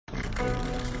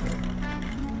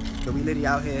So we literally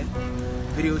out here,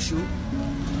 video shoot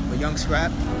with young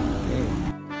Scrap.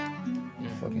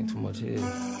 Fucking too much here.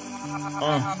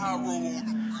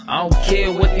 I don't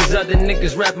care what these other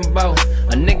niggas rapping about.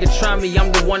 A nigga try me,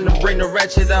 I'm the one to bring the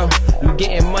ratchet out. You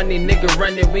getting money, nigga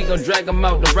running, we gon' drag him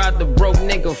out. The ride the broke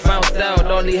nigga found out,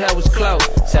 all he had was clout.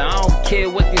 Say I don't care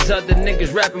what these other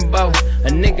niggas rapping about. A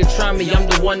nigga try me, I'm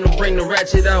the one to bring the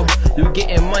ratchet out. You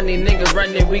getting money, nigga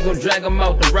running, we gon' drag him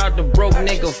out. The ride the broke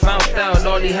nigga found out,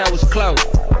 all he had was clout.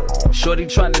 Shorty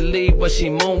tried to leave, but she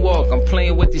moonwalk. I'm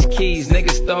playing with these keys,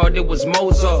 niggas thought it was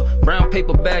Mozart. Brown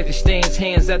paper bag, exchange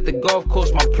hands at the golf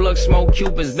course. My plug smoke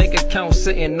Cubans, bank account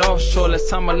sitting offshore. Last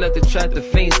time I left the track, the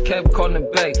fiends kept calling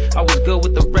back. I was good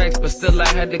with the racks, but still I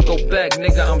had to go back.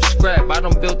 Nigga, I'm Scrap, I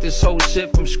done built this whole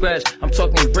shit from scratch. I'm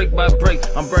talking brick by brick,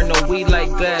 I'm burning weed like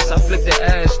glass. I flick the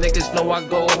ash, niggas know I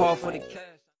go hard for the cash.